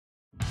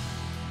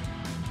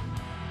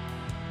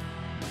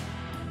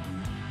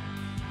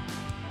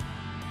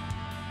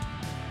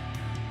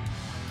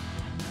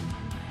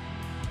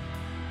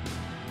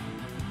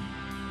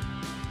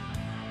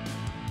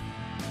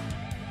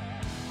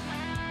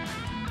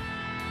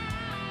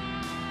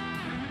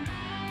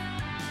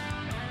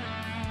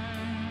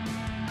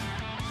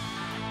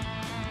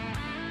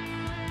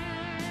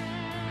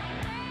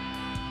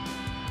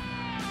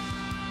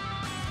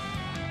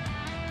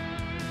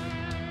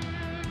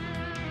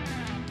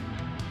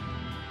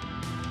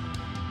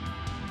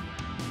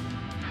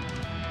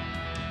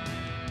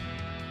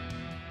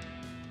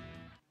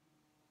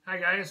Hi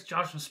guys,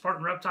 Josh from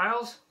Spartan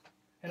Reptiles,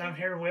 and I'm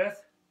here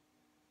with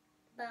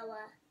Bella.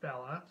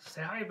 Bella.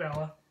 Say hi,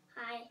 Bella.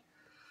 Hi.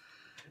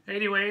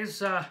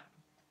 Anyways,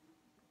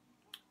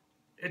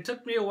 it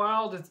took me a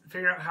while to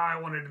figure out how I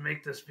wanted to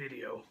make this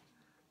video.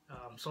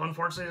 So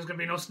unfortunately, there's going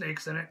to be no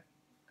snakes in it.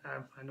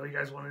 I know you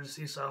guys wanted to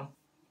see some,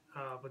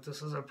 but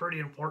this is a pretty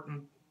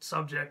important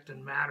subject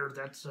and matter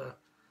that's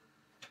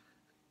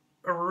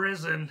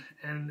arisen,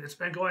 and it's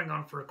been going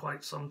on for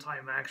quite some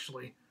time,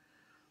 actually.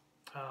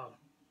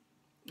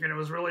 And it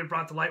was really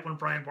brought to light when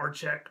Brian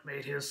Barczyk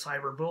made his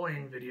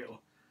cyberbullying video.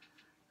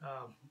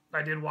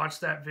 I did watch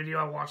that video.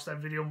 I watched that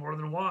video more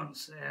than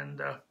once,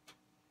 and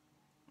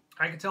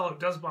I can tell it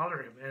does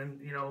bother him. And,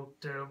 you know,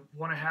 to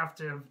want to have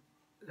to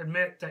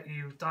admit that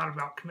you thought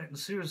about committing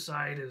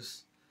suicide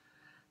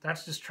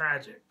that's just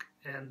tragic,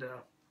 and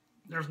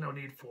there's no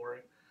need for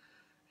it.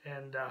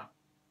 And,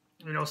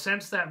 you know,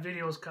 since that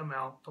video has come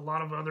out, a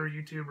lot of other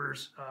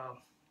YouTubers,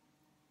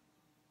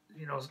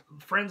 you know,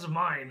 friends of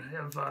mine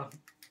have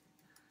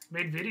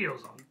made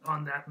videos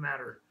on that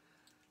matter.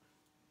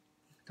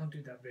 Don't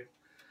do that, babe.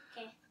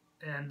 Okay.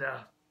 And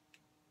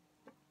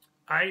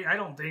I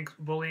don't think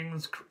bullying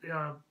is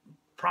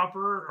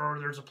proper, or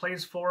there's a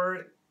place for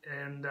it,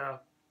 and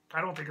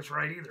I don't think it's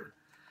right either.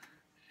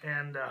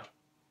 And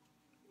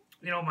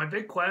you know, my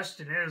big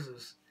question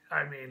is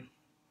I mean,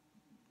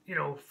 you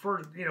know,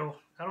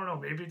 I don't know,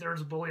 maybe there's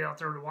a bully out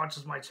there that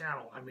watches my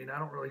channel. I mean, I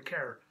don't really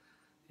care.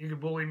 You can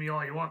bully me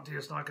all you want to,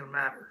 it's not going to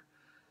matter,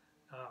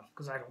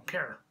 because I don't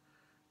care.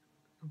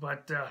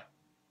 But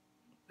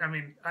I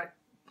mean,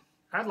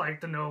 I'd like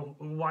to know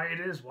why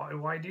it is.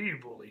 Why do you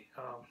bully?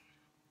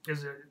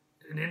 Is it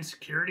an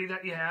insecurity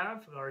that you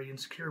have? Are you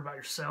insecure about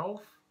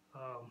yourself?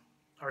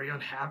 Are you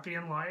unhappy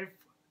in life?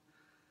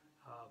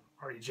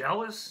 Are you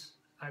jealous?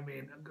 I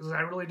mean, because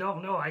I really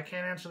don't know. I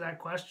can't answer that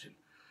question.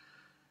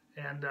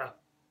 And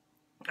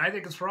I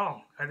think it's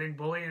wrong. I think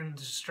bullying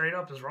just straight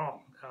up is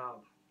wrong.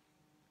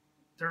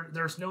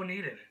 There's no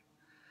need in it.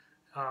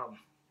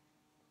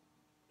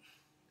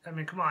 I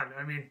mean, come on.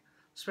 I mean,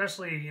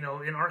 especially, you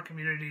know, in our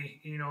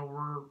community, you know,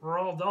 we're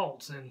all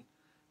adults, and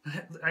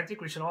I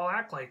think we should all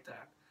act like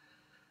that.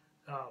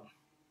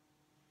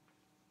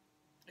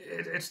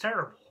 It's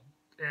terrible.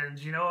 And,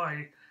 you know,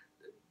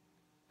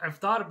 I've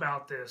thought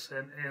about this,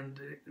 and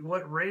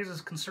what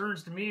raises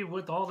concerns to me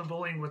with all the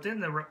bullying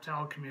within the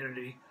reptile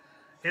community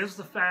is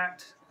the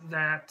fact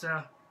that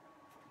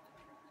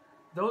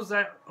those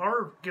that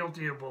are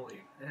guilty of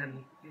bullying,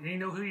 and you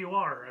know who you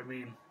are. I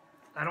mean,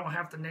 I don't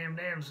have to name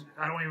names.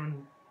 I don't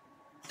even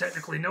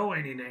technically know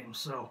any names.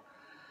 So,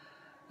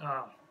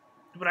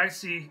 but I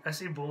see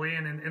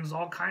bullying in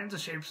all kinds of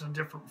shapes and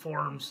different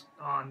forms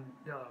on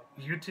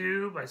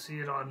YouTube. I see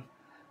it on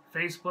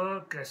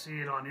Facebook. I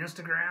see it on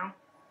Instagram.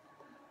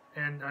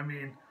 And I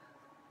mean,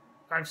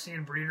 I've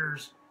seen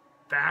breeders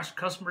bash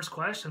customers'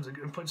 questions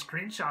and put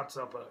screenshots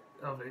up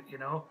of it, you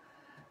know,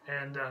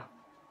 and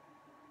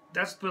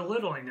that's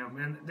belittling them,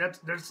 and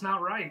that's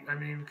not right. I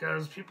mean,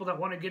 because people that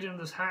want to get into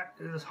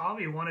this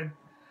hobby want to,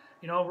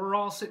 you know, we're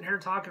all sitting here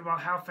talking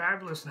about how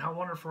fabulous and how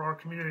wonderful our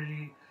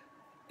community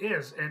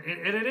is, and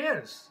it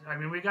is. I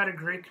mean, we got a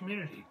great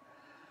community,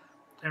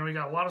 and we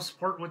got a lot of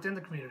support within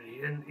the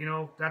community, and you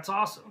know, that's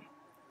awesome.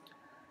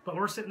 But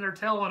we're sitting there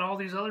telling all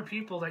these other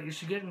people that you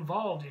should get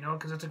involved, you know,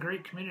 because it's a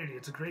great community.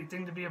 It's a great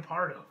thing to be a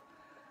part of.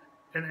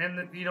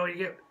 And you know, you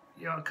get,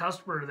 you know, a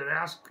customer that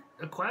asks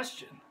a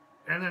question,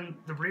 and then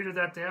the breeder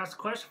that they ask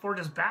the question for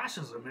just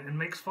bashes them and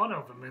makes fun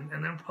of them,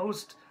 and then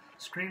posts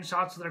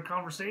screenshots of their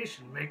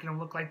conversation, making them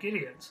look like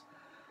idiots.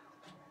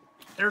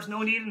 There's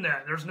no need in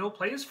that. There's no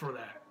place for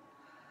that.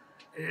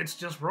 It's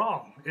just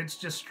wrong. It's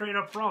just straight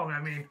up wrong. I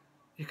mean,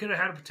 you could have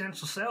had a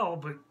potential sale,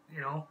 but, you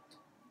know,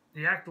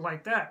 you act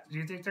like that. Do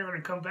you think they're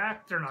going to come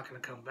back? They're not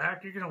going to come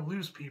back. You're going to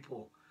lose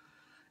people.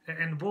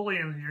 And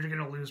bullying, you're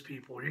going to lose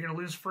people. You're going to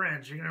lose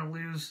friends. You're going to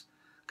lose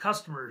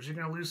customers. You're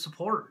going to lose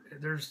support.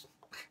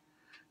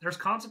 There's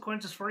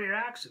consequences for your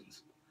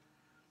actions.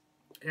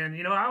 And,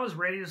 you know, I was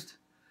raised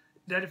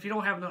that if you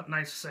don't have nothing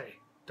nice to say,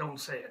 don't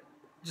say it.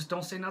 Just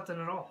don't say nothing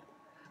at all.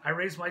 I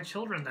raised my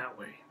children that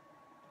way.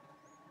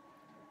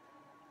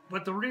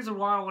 But the reason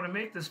why I want to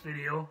make this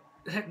video,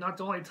 not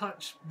to only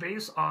touch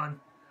base on,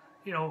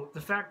 you know, the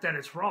fact that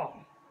it's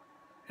wrong,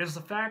 is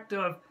the fact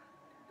of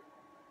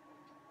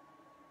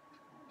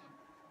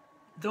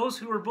those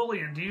who are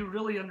bullying, do you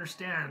really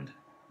understand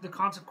the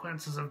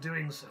consequences of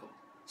doing so?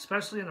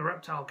 Especially in the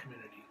reptile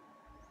community.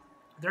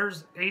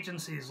 There's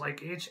agencies like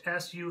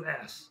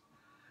HSUS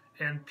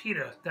and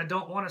PETA that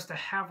don't want us to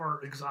have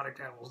our exotic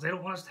animals. They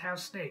don't want us to have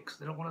snakes.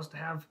 They don't want us to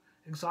have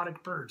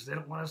exotic birds. They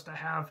don't want us to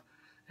have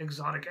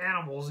exotic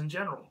animals in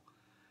general.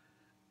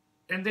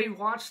 And they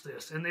watch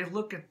this, and they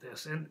look at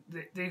this, and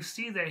they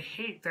see the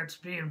hate that's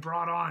being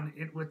brought on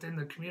within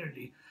the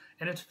community,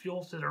 and it's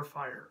fuel to their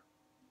fire.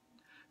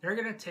 They're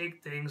going to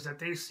take things that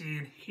they see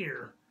and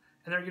hear,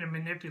 and they're going to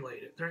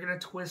manipulate it. They're going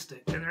to twist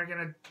it, and they're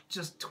going to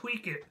just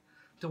tweak it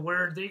to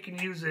where they can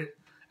use it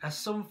as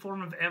some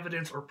form of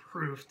evidence or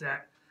proof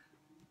that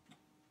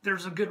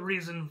there's a good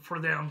reason for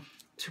them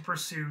to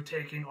pursue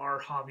taking our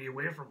hobby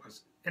away from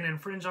us and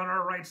infringe on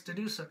our rights to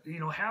do so,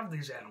 have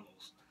these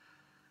animals.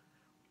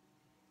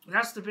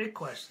 That's the big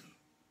question.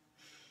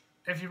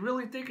 If you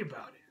really think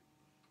about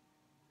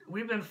it,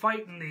 we've been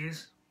fighting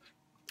these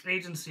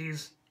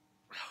agencies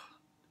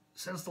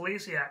since the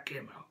Lacey Act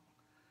came out.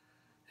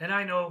 And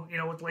I know,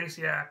 with the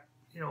Lacey Act,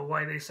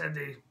 why they said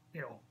they,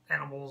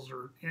 animals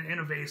are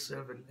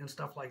invasive and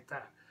stuff like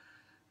that.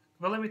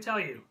 But let me tell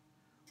you,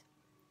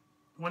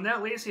 when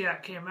that Lacey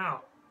Act came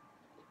out,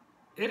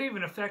 it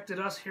even affected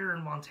us here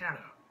in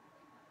Montana.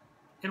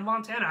 In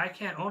Montana, I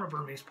can't own a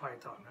Burmese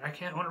python. I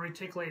can't own a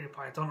reticulated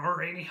python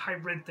or any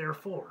hybrid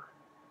therefore.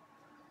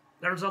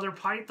 There's other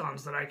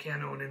pythons that I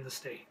can't own in the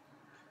state.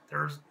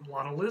 There's a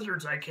lot of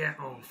lizards I can't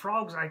own.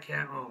 Frogs I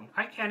can't own.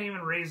 I can't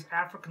even raise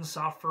African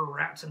soft fur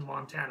rats in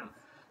Montana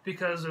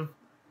because of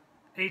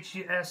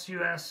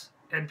HSUS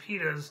and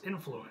PETA's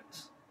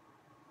influence.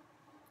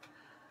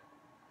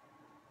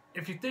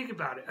 If you think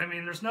about it, I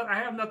mean, I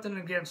have nothing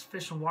against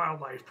Fish and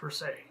Wildlife per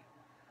se,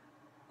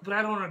 but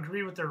I don't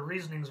agree with their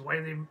reasonings why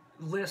they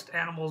list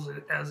animals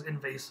as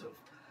invasive,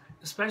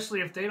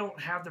 especially if they don't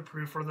have the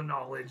proof or the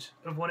knowledge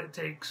of what it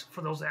takes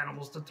for those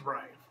animals to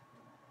thrive.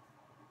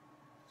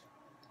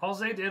 All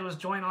they did was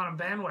join on a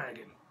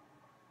bandwagon.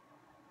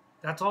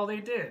 That's all they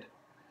did.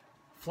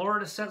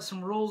 Florida set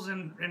some rules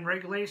and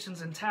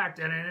regulations intact,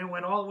 and it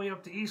went all the way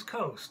up the East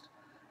Coast.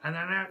 And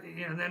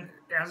then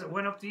as it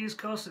went up the East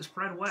Coast, it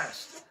spread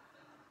west.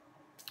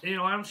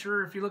 I'm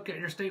sure if you look at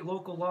your state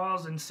local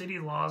laws and city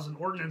laws and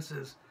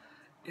ordinances,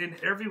 in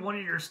every one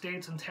of your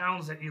states and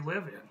towns that you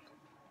live in,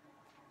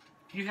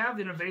 you have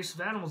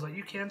invasive animals that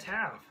you can't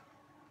have.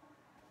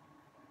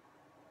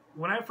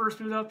 When I first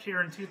moved up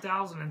here in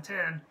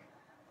 2010,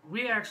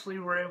 we actually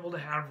were able to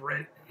have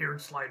red-eared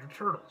slider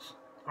turtles,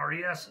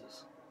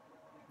 RESs.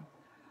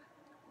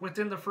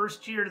 Within the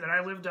first year that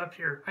I lived up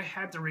here, I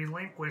had to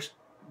relinquish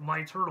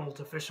my turtle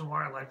to Fish and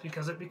Wildlife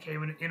because it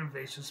became an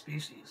invasive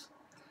species.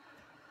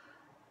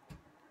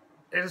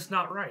 And it's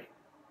not right.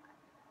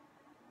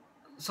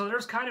 So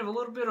there's kind of a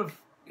little bit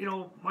of,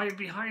 my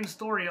behind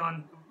story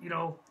on,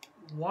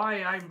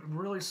 why I'm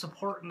really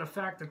supporting the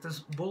fact that this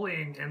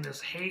bullying and this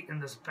hate and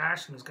this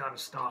bashing has got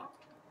to stop.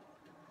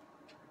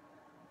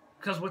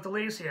 Because with the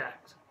Lacey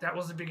Act, that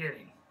was the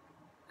beginning.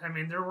 I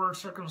mean, there were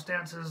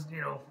circumstances,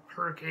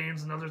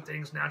 hurricanes and other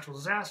things, natural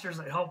disasters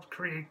that helped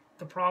create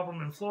the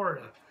problem in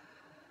Florida.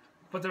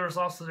 But there was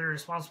also the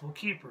irresponsible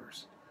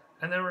keepers.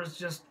 And there was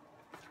just,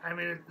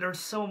 there's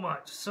so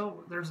much.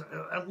 So there's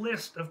a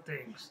list of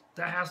things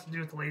that has to do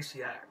with the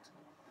Lacey Act.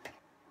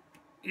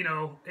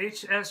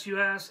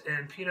 HSUS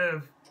and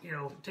PETA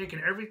have,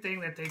 taken everything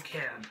that they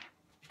can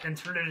and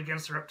turned it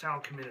against the reptile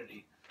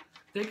community.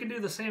 They can do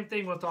the same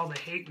thing with all the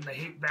hate and the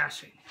hate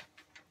bashing.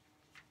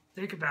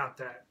 Think about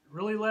that.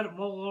 Really let it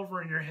mull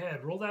over in your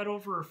head. Roll that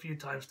over a few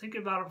times. Think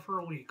about it for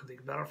a week. Think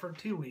about it for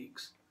 2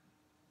 weeks.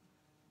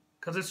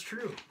 Because it's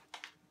true.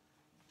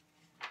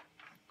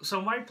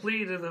 So my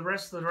plea to the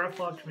rest of the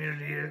reptile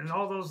community and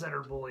all those that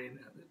are bullying,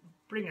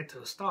 bring it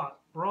to a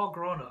stop. We're all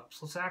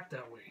grown-ups. Let's act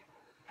that way.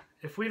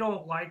 If we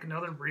don't like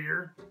another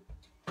breeder,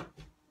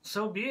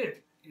 so be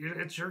it.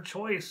 It's your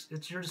choice.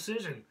 It's your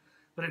decision.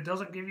 But it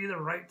doesn't give you the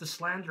right to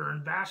slander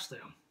and bash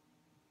them.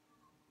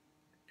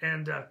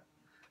 And,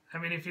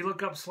 if you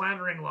look up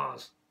slandering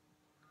laws,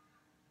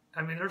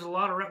 there's a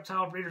lot of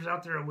reptile breeders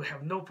out there who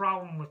have no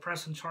problem with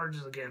pressing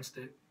charges against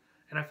it.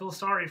 And I feel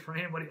sorry for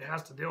anybody that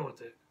has to deal with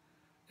it.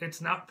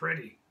 It's not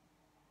pretty.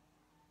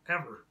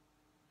 Ever.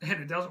 And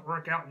it doesn't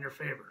work out in your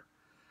favor.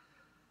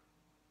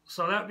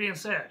 So that being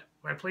said,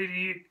 my plea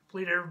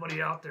to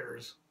everybody out there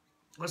is,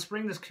 let's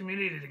bring this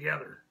community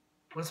together.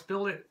 Let's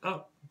build it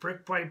up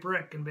brick by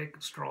brick and make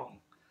it strong,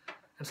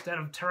 instead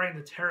of trying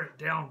to tear it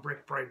down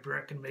brick by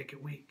brick and make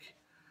it weak.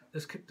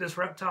 This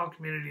reptile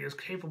community is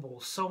capable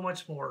of so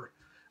much more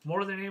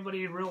than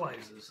anybody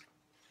realizes.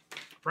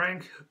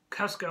 Brian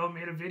Cusco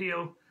made a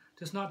video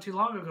just not too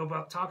long ago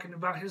about talking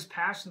about his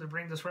passion to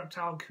bring this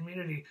reptile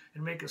community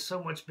and make it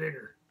so much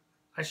bigger.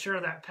 I share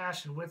that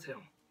passion with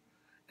him,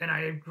 and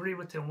I agree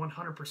with him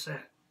 100%.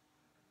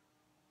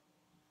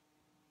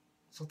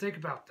 So think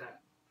about that.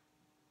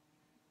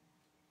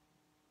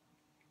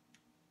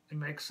 It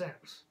makes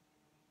sense.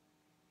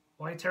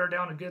 Why tear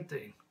down a good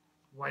thing?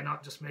 Why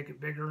not just make it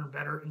bigger and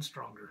better and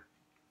stronger?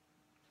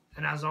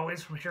 And as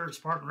always, from here at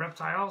Spartan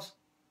Reptiles,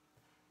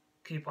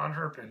 keep on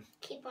herping.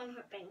 Keep on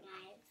herping,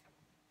 guys.